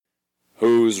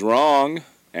Who's wrong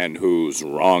and who's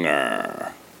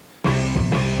wronger? In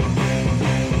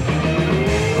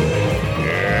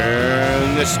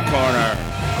this corner,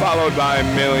 followed by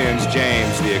millions,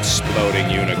 James the Exploding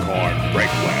Unicorn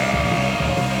Breakwell.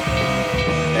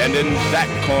 And in that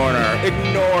corner,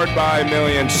 ignored by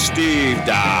millions, Steve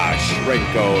Dash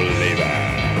Rinko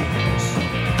Levens.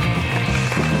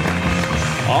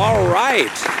 All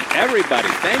right, everybody,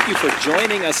 thank you for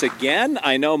joining us again.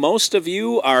 I know most of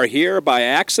you are here by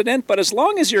accident, but as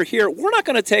long as you're here, we're not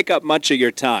going to take up much of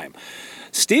your time.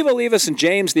 Steve Olivas and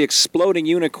James the Exploding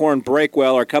Unicorn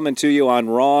Breakwell are coming to you on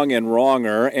Wrong and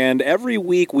Wronger, and every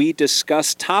week we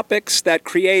discuss topics that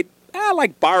create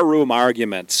like barroom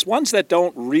arguments, ones that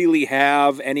don't really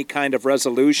have any kind of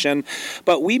resolution,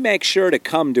 but we make sure to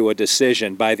come to a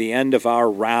decision by the end of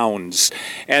our rounds.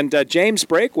 And James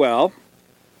Breakwell,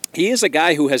 he is a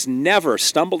guy who has never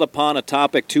stumbled upon a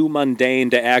topic too mundane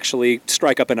to actually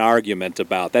strike up an argument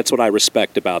about. That's what I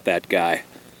respect about that guy.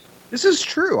 This is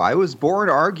true. I was born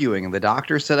arguing, and the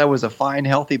doctor said I was a fine,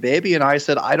 healthy baby, and I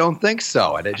said, I don't think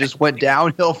so. And it just went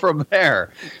downhill from there.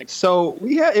 So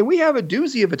we have a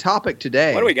doozy of a topic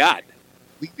today. What do we got?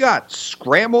 We've got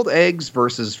scrambled eggs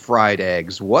versus fried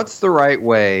eggs. What's the right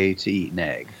way to eat an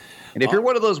egg? And if you're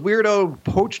one of those weirdo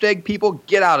poached egg people,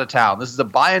 get out of town. This is a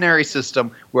binary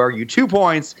system where you 2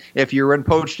 points. If you're in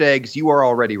poached eggs, you are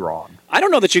already wrong. I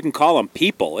don't know that you can call them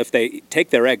people if they take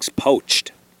their eggs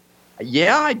poached.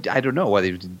 Yeah, I don't know what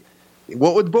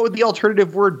would the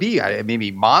alternative word be?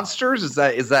 Maybe monsters? Is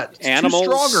that animals,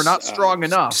 too strong or not strong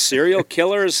enough? Serial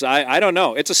killers? I don't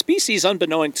know. It's a species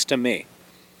unbeknownst to me.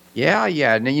 Yeah.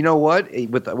 And you know what?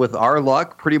 With our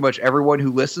luck, pretty much everyone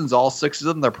who listens, all 6 of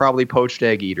them, they're probably poached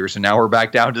egg eaters, and now we're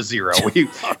back down to 0.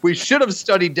 We should have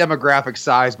studied demographic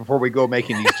size before we go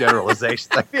making these generalizations.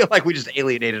 I feel like we just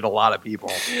alienated a lot of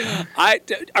people.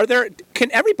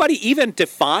 Can everybody even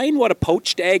define what a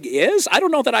poached egg is? I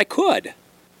don't know that I could.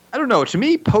 I don't know. To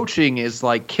me, poaching is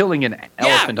like killing an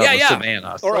elephant on the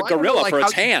savannah. Or a gorilla for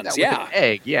its hands, An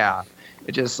egg, yeah.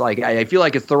 It just I feel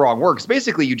like it's the wrong word. 'Cause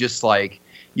basically, you just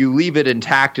you leave it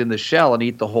intact in the shell and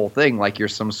eat the whole thing like you're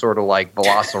some sort of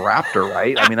velociraptor,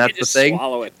 right? I mean, that's the thing.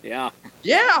 Swallow it, yeah.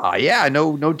 Yeah.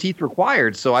 No teeth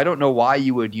required. So I don't know why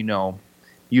you would,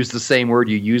 use the same word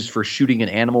you use for shooting an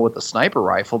animal with a sniper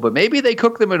rifle, but maybe they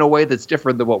cook them in a way that's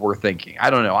different than what we're thinking. I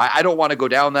don't know. I don't want to go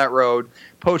down that road.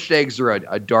 Poached eggs are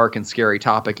a dark and scary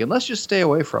topic, and let's just stay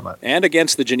away from it. And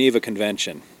against the Geneva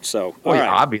Convention. So,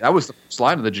 that was the first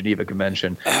line of the Geneva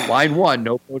Convention. Line 1,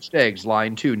 no poached eggs.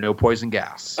 Line 2, no poison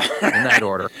gas. In that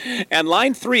order. And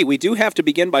line 3, we do have to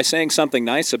begin by saying something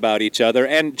nice about each other.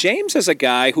 And James is a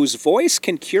guy whose voice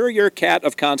can cure your cat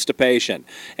of constipation.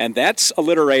 And that's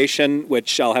alliteration,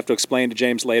 which I'll have to explain to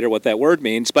James later what that word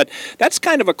means. But that's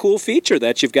kind of a cool feature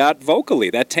that you've got vocally,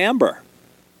 that timbre.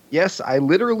 Yes, I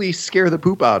literally scare the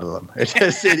poop out of them.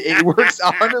 It works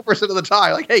 100% of the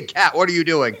time. Like, hey, cat, what are you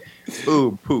doing?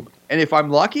 Boom, poop. And if I'm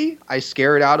lucky, I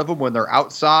scare it out of them when they're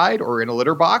outside or in a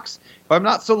litter box. If I'm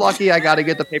not so lucky, I got to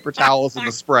get the paper towels and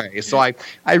the spray. So I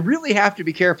really have to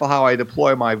be careful how I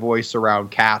deploy my voice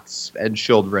around cats and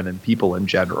children and people in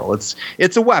general. It's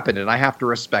a weapon, and I have to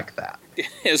respect that.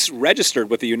 It's registered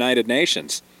with the United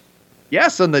Nations.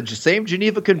 Yes, on the same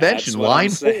Geneva Convention,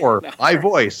 line 4, my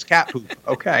voice, cat poop.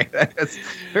 Okay, that's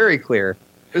very clear.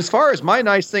 As far as my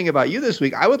nice thing about you this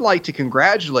week, I would like to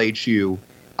congratulate you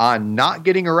on not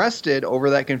getting arrested over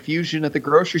that confusion at the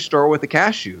grocery store with the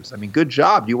cashews. I mean, good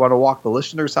job. Do you want to walk the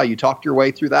listeners how you talked your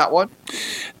way through that one?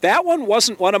 That one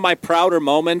wasn't one of my prouder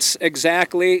moments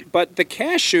exactly, but the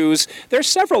cashews, there's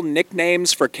several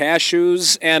nicknames for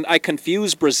cashews, and I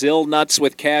confused Brazil nuts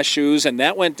with cashews, and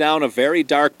that went down a very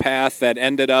dark path that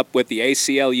ended up with the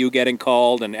ACLU getting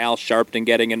called and Al Sharpton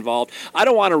getting involved. I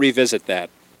don't want to revisit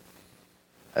that.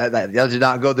 That did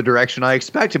not go the direction I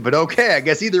expected, but okay, I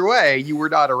guess either way, you were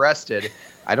not arrested.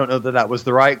 I don't know that was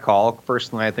the right call.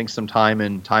 Personally, I think some time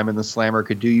in the slammer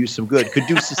could do you some good, could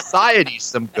do society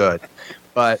some good.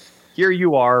 But here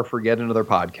you are for yet another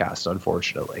podcast,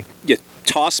 unfortunately. You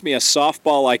tossed me a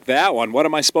softball like that one. What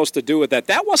am I supposed to do with that?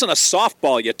 That wasn't a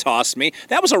softball you tossed me.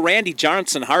 That was a Randy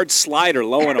Johnson hard slider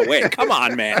low and away. Come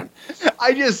on, man.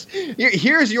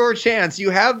 Here's your chance. You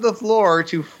have the floor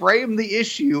to frame the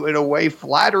issue in a way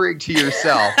flattering to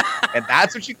yourself. And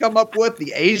that's what you come up with,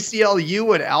 the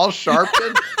ACLU and Al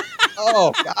Sharpton?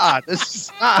 Oh, God, this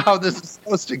is not how this is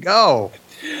supposed to go.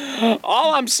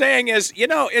 All I'm saying is,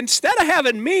 instead of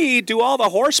having me do all the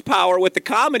horsepower with the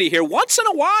comedy here, once in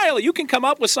a while you can come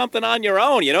up with something on your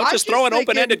own. Just throw an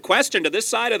open-ended question to this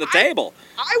side of the table.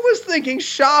 I was thinking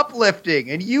shoplifting,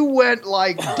 and you went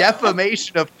like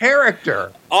defamation of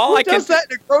character. Who does that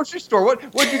in a grocery store? What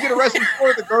did you get arrested for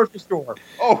at the grocery store?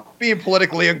 Oh, being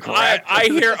politically incorrect. I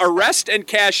hear arrest and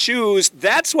cashews.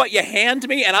 That's what you hand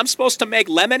me, and I'm supposed to make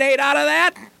lemonade out of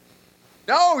that?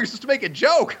 No, you're supposed to make a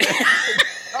joke.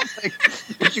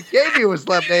 What you gave me was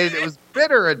lemonade. It was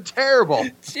bitter and terrible. All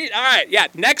right, yeah,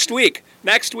 next week.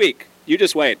 You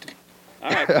just wait. All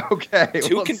right. Okay.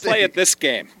 Who can play at this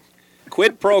game?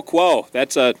 Quid pro quo.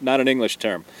 That's not an English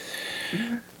term.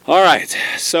 All right,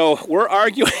 so we're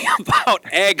arguing about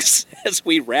eggs as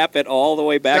we wrap it all the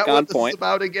way back on point. Is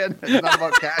that what this is about again? It's not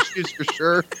about cashews for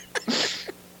sure.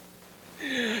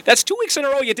 That's 2 weeks in a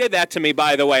row you did that to me,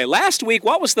 by the way. Last week,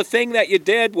 what was the thing that you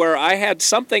did where I had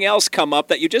something else come up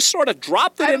that you just sort of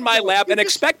dropped it in my lap and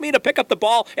expect me to pick up the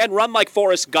ball and run like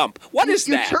Forrest Gump? What is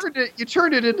that? You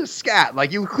turned it into scat.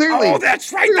 Like you clearly. Oh,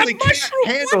 that's right. Clearly can't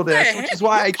handle this, which is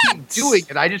why I keep doing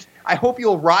it. I hope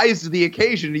you'll rise to the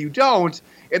occasion. You don't.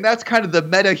 And that's kind of the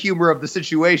meta humor of the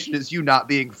situation, is you not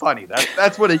being funny.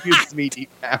 That's what it used to me deep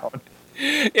down.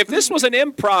 If this was an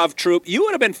improv troupe, you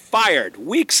would have been fired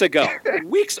weeks ago.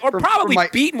 Probably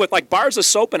beaten with like bars of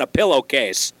soap and a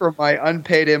pillowcase. For my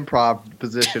unpaid improv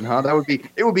position, huh?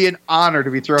 It would be an honor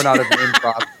to be thrown out of an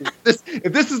improv.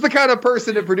 If this is the kind of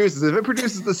person it produces, if it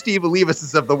produces the Steve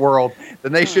Olivas of the world,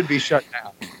 then they should be shut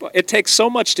down. It takes so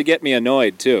much to get me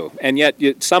annoyed, too. And yet,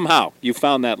 somehow, you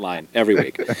found that line every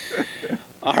week.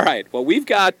 All right. Well, we've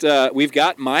got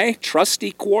my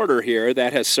trusty quarter here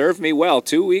that has served me well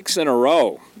 2 weeks in a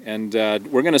row. And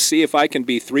we're going to see if I can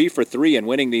be 3 for 3 in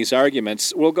winning these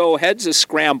arguments. We'll go heads is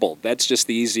scrambled. That's just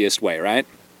the easiest way, right?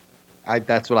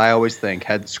 That's what I always think.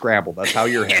 Head scrambled. That's how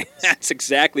your head is. That's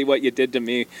exactly what you did to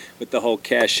me with the whole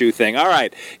cashew thing. All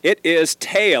right. It is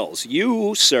tails.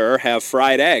 You, sir, have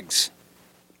fried eggs.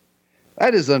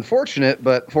 That is unfortunate,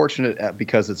 but fortunate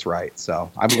because it's right.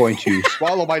 So I'm going to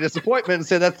swallow my disappointment and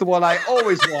say that's the one I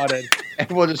always wanted,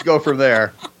 and we'll just go from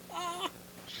there.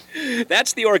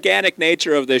 That's the organic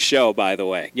nature of this show, by the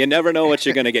way. You never know what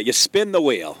you're going to get. You spin the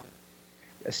wheel.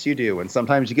 Yes, you do. And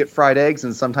sometimes you get fried eggs,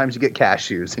 and sometimes you get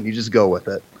cashews, and you just go with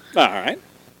it. All right.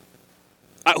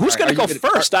 Who's going to go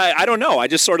first? I don't know. I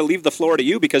just sort of leave the floor to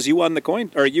you because you won the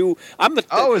coin, or you. I'm the.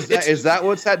 Oh, is that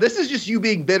what's that? This is just you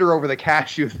being bitter over the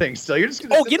cashew thing. So you're just.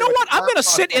 You know what? I'm going to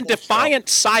sit in defiant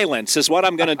silence. Is what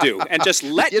I'm going to do, and just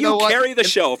let you carry the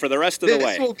show for the rest of the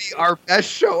way. This will be our best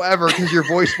show ever because your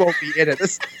voice won't be in it.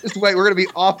 This way, we're going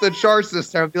to be off the charts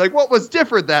this time. Be like, what was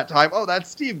different that time? Oh, that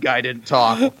Steve guy didn't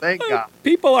talk. Well, thank God.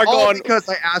 People are going because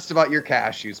I asked about your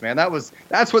cashews, man.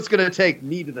 That's what's going to take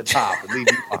me to the top and leave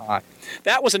you behind.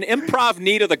 That was an improv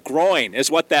knee to the groin, is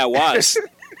what that was.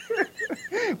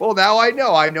 Well, now I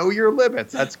know. I know your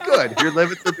limits. That's good. Your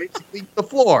limits are basically the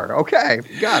floor. Okay,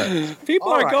 got it. People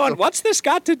are going, what's this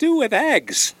got to do with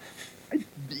eggs?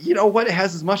 You know what? It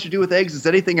has as much to do with eggs as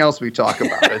anything else we talk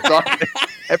about. It's all,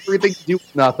 everything to do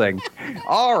with nothing.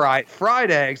 All right,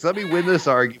 fried eggs. Let me win this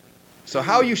argument. So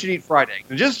how you should eat fried eggs.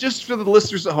 And just for the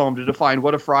listeners at home to define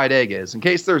what a fried egg is, in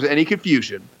case there's any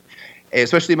confusion.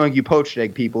 Especially among you poached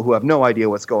egg people who have no idea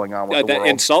what's going on with the world.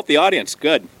 Insult the audience.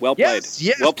 Good. Well played.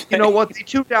 Yes. Well played. You know what?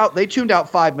 They tuned out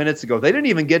 5 minutes ago. They didn't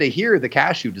even get to hear the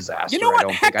cashew disaster. You know what?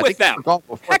 Heck with them.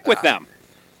 Heck with them.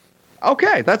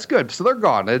 Okay, that's good. So they're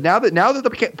gone. And now that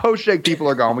the poached egg people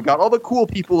are gone, we got all the cool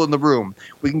people in the room.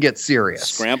 We can get serious.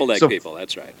 Scrambled egg people.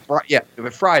 That's right.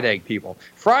 Fried egg people.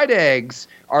 Fried eggs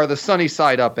are the sunny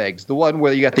side up eggs, the one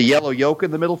where you got the yellow yolk in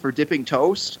the middle for dipping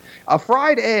toast. A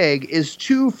fried egg is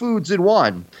 2 foods in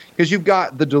one because you've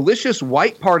got the delicious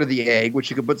white part of the egg,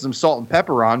 which you can put some salt and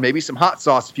pepper on, maybe some hot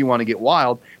sauce if you want to get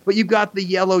wild. But you've got the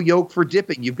yellow yolk for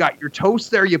dipping. You've got your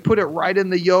toast there. You put it right in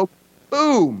the yolk.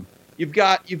 Boom. You've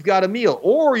got a meal.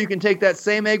 Or you can take that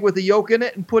same egg with the yolk in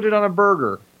it and put it on a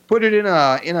burger. Put it in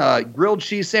a grilled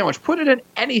cheese sandwich. Put it in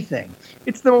anything.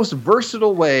 It's the most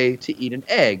versatile way to eat an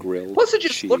egg. Plus, it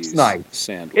just looks nice.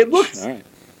 Sandwich. It looks,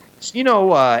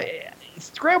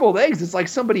 scrambled eggs. It's like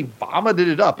somebody vomited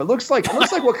it up. It looks like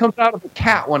what comes out of a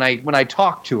cat when I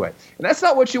talk to it. And that's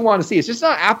not what you want to see. It's just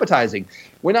not appetizing.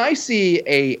 When I see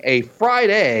a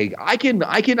fried egg, I can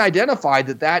identify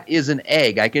that is an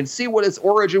egg. I can see what its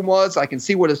origin was. I can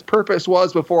see what its purpose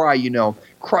was before I,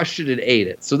 crushed it and ate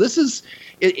it. So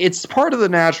it's part of the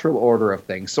natural order of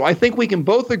things. So I think we can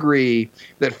both agree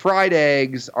that fried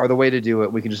eggs are the way to do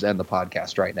it. We can just end the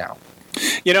podcast right now.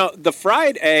 You know, the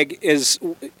fried egg is,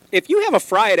 if you have a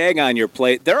fried egg on your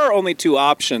plate, there are only two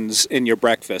options in your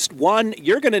breakfast. One,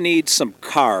 you're going to need some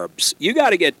carbs. You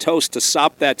got to get toast to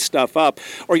sop that stuff up,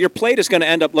 or your plate is going to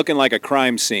end up looking like a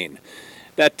crime scene.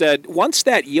 That once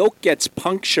that yolk gets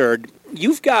punctured,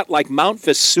 you've got like Mount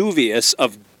Vesuvius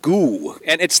of goo,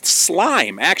 and it's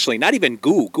slime, actually, not even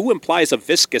goo. Goo implies a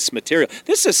viscous material.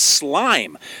 This is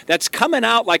slime that's coming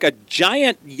out like a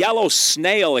giant yellow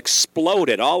snail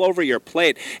exploded all over your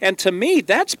plate, and to me,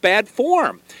 that's bad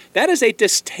form. That is a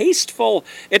distasteful.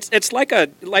 It's like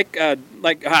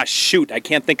shoot, I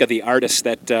can't think of the artist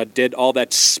that did all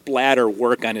that splatter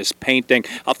work on his painting.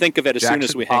 I'll think of it as soon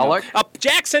as we Pollock? hang up.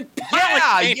 Jackson Pollock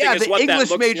painting yeah, is the what English that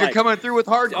looks major like. coming through with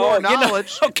hardcore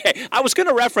knowledge. Okay, I was going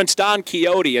to reference Don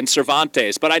Quixote and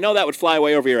Cervantes, but I know that would fly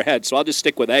way over your head, so I'll just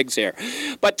stick with eggs here.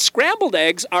 But scrambled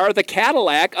eggs are the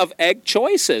Cadillac of egg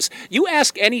choices. You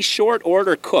ask any short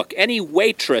order cook, any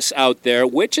waitress out there,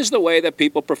 which is the way that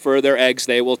people prefer their eggs,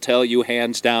 they will tell you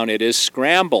hands down it is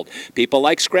scrambled. People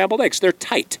like scrambled eggs. They're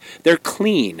tight. They're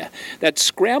clean. That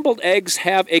scrambled eggs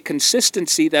have a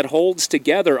consistency that holds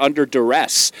together under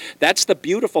duress. That's the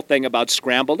beautiful thing about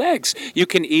scrambled eggs. You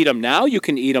can eat them now. You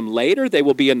can eat them later. They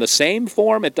will be in the same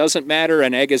form. It doesn't matter.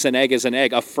 An egg is an egg is an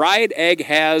egg. A fried egg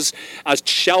has a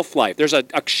shelf life. There's a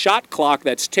shot clock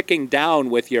that's ticking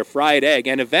down with your fried egg,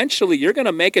 and eventually you're going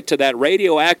to make it to that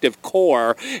radioactive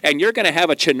core, and you're going to have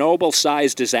a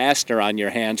Chernobyl-sized disaster on your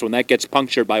hands when that gets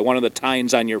punctured by one of the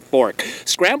tines on your fork.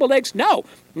 Scrambled eggs? No.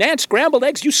 Man, scrambled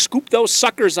eggs, you scoop those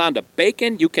suckers onto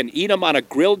bacon. You can eat them on a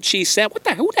grilled cheese sandwich.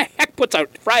 Who the heck puts a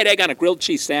fried egg on a grilled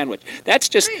cheese sandwich? That's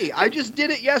just... Hey, I just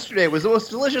did it yesterday. It was the most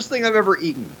delicious thing I've ever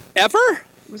eaten. Ever?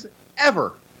 It was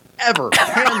ever,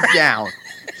 hands down.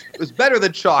 It was better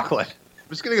than chocolate.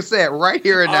 I'm just going to say it right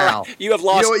here and now. Right. You have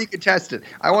lost. You know what? You can test it.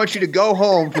 I want you to go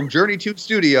home from Journey Tube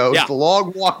Studios, the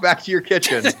long walk back to your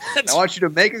kitchen. I want you to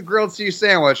make a grilled cheese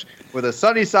sandwich with a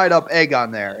sunny side up egg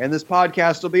on there, and this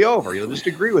podcast will be over. You'll just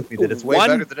agree with me that it's way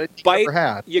better than anything you've ever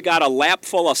had. You got a lap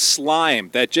full of slime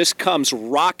that just comes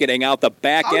rocketing out the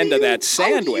back end of that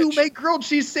sandwich. How do you make grilled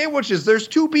cheese sandwiches? There's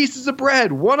two pieces of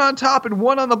bread, one on top and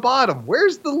one on the bottom.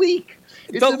 Where's the leak?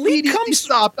 It's the leak comes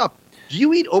stopped up. Do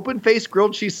you eat open-faced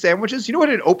grilled cheese sandwiches? You know what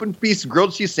an open-faced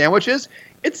grilled cheese sandwich is?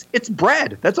 It's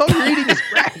bread. That's all you're eating is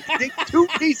bread. You take two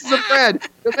pieces of bread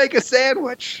to make a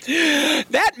sandwich.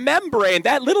 That membrane,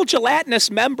 that little gelatinous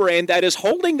membrane that is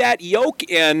holding that yolk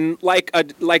in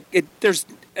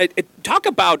talk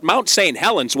about Mount St.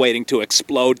 Helens waiting to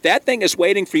explode. That thing is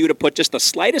waiting for you to put just the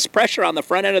slightest pressure on the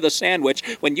front end of the sandwich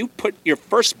when you put your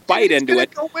first bite into it.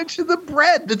 It's going to go into the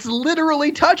bread that's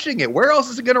literally touching it. Where else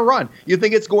is it going to run? You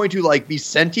think it's going to be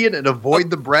sentient and avoid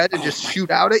the bread and just shoot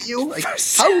out at you?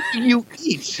 How do you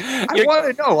eat? I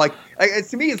want to know.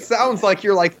 To me, it sounds like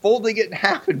you're folding it in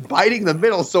half and biting the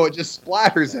middle so it just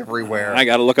splatters everywhere. I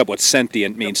got to look up what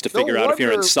sentient means to figure out if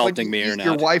you're insulting me or not.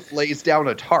 Your wife lays down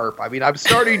a tarp. I mean, I'm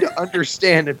starting to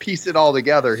understand and piece it all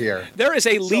together here. There is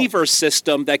a lever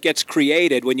system that gets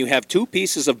created when you have two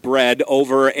pieces of bread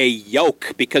over a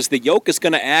yolk, because the yolk is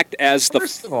going to act as the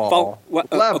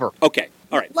lever. Okay,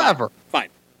 all right, lever. Fine.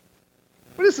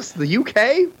 What is this? The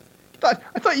UK?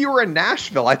 I thought you were in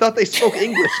Nashville. I thought they spoke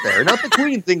English there. Not the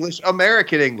Queen's English,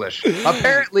 American English.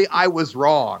 Apparently, I was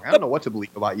wrong. I don't know what to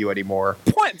believe about you anymore.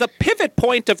 The pivot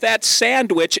point of that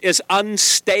sandwich is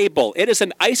unstable. It is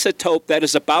an isotope that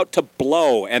is about to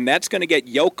blow, and that's going to get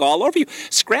yolk all over you.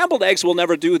 Scrambled eggs will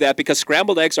never do that because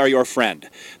scrambled eggs are your friend.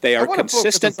 They are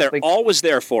consistent. They're always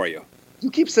there for you. You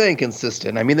keep saying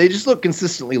consistent. I mean, they just look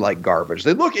consistently like garbage.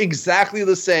 They look exactly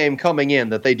the same coming in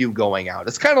that they do going out.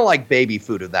 It's kind of like baby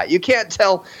food of that. You can't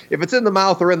tell if it's in the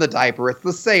mouth or in the diaper. It's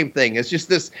the same thing. It's just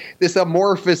this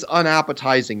amorphous,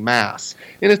 unappetizing mass.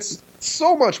 And it's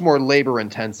so much more labor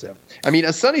intensive. I mean,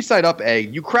 a sunny side up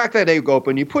egg, you crack that egg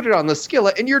open, you put it on the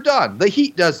skillet, and you're done. The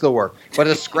heat does the work. But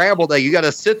a scrambled egg, you got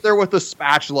to sit there with a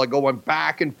spatula going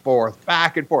back and forth,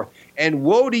 back and forth. And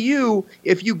woe to you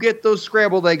if you get those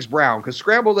scrambled eggs brown, because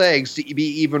scrambled eggs, to be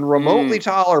even remotely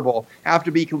tolerable, have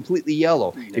to be completely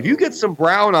yellow. No. If you get some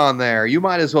brown on there, you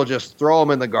might as well just throw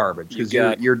them in the garbage, because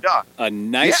you're done. A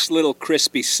nice little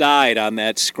crispy side on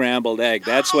that scrambled egg.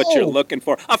 That's what you're looking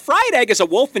for. A fried egg is a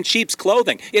wolf in sheep's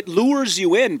clothing. It lures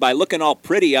you in by looking all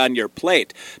pretty on your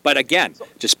plate. But again,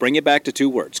 just bring it back to two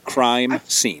words: crime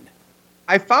scene.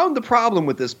 I found the problem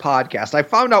with this podcast. I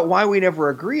found out why we never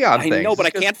agree on things. I know, but I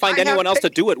can't find anyone else to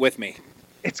do it with me.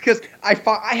 It's because I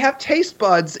have taste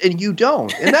buds and you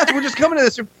don't. And we're just coming to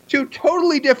this from two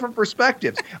totally different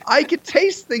perspectives. I can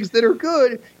taste things that are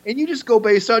good, and you just go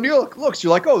based on your looks.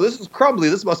 You're like, oh, this is crumbly.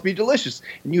 This must be delicious.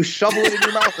 And you shovel it in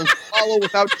your mouth and swallow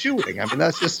without chewing. I mean,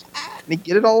 that's just they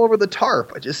get it all over the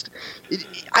tarp.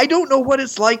 I don't know what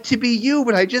it's like to be you,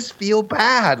 but I just feel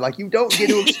bad. Like you don't get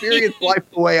to experience life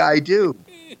the way I do.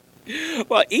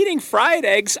 Well, eating fried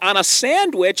eggs on a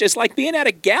sandwich is like being at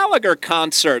a Gallagher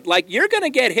concert. Like, you're going to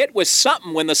get hit with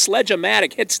something when the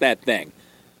Sledge-O-Matic hits that thing.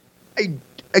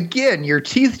 Again, your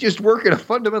teeth just work in a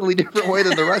fundamentally different way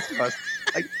than the rest of us.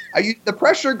 The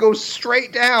pressure goes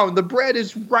straight down. The bread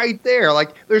is right there.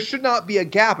 Like, there should not be a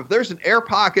gap. If there's an air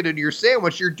pocket in your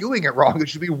sandwich, you're doing it wrong. It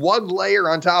should be one layer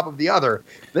on top of the other,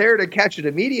 there to catch it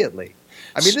immediately.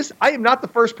 I mean, I am not the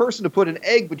first person to put an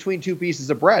egg between two pieces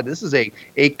of bread. This is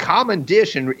a common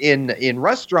dish in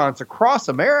restaurants across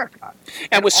America.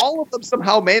 And all of them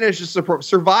somehow manage to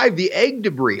survive the egg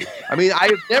debris. I mean, I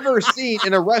have never seen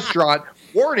in a restaurant,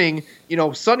 warning,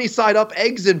 sunny side up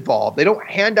eggs involved. They don't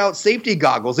hand out safety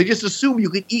goggles. They just assume you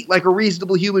can eat like a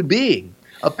reasonable human being.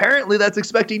 Apparently, that's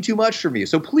expecting too much from you.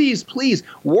 So please, please,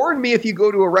 warn me if you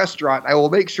go to a restaurant. I will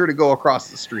make sure to go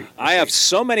across the street. I have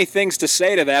so many things to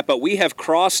say to that, but we have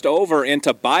crossed over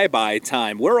into bye-bye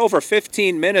time. We're over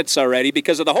 15 minutes already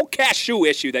because of the whole cashew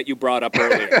issue that you brought up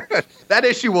earlier. That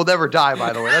issue will never die,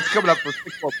 by the way. That's coming up for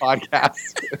 6 more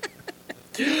podcasts.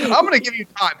 I'm going to give you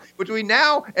time between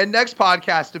now and next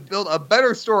podcast to build a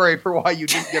better story for why you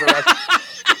didn't get arrested.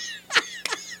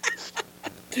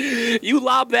 You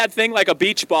lob that thing like a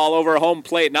beach ball over a home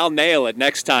plate, and I'll nail it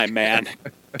next time, man.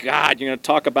 God, you're going to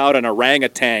talk about an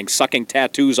orangutan sucking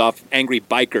tattoos off angry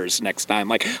bikers next time.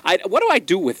 Like, what do I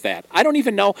do with that? I don't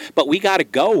even know, but we got to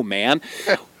go, man.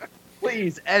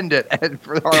 Please end it, and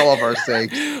for all of our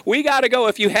sakes. We got to go.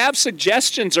 If you have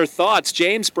suggestions or thoughts,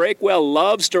 James Breakwell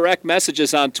loves direct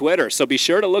messages on Twitter, so be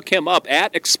sure to look him up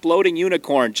at Exploding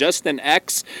Unicorn, just an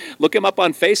X. Look him up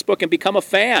on Facebook and become a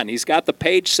fan. He's got the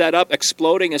page set up.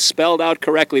 Exploding is spelled out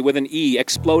correctly with an E.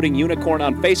 Exploding Unicorn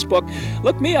on Facebook.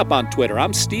 Look me up on Twitter.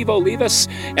 I'm Steve Olivas,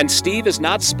 and Steve is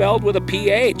not spelled with a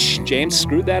PH. James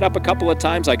screwed that up a couple of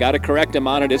times. I got to correct him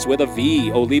on it. It's with a V.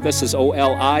 Olivas is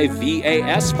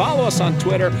Olivas. Follow us on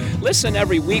Twitter. Listen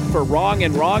every week for Wrong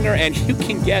and Wronger, and you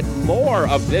can get more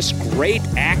of this great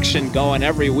action going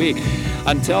every week.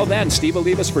 Until then, Steve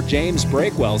Olivas for James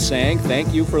Breakwell saying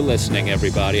thank you for listening,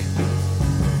 everybody.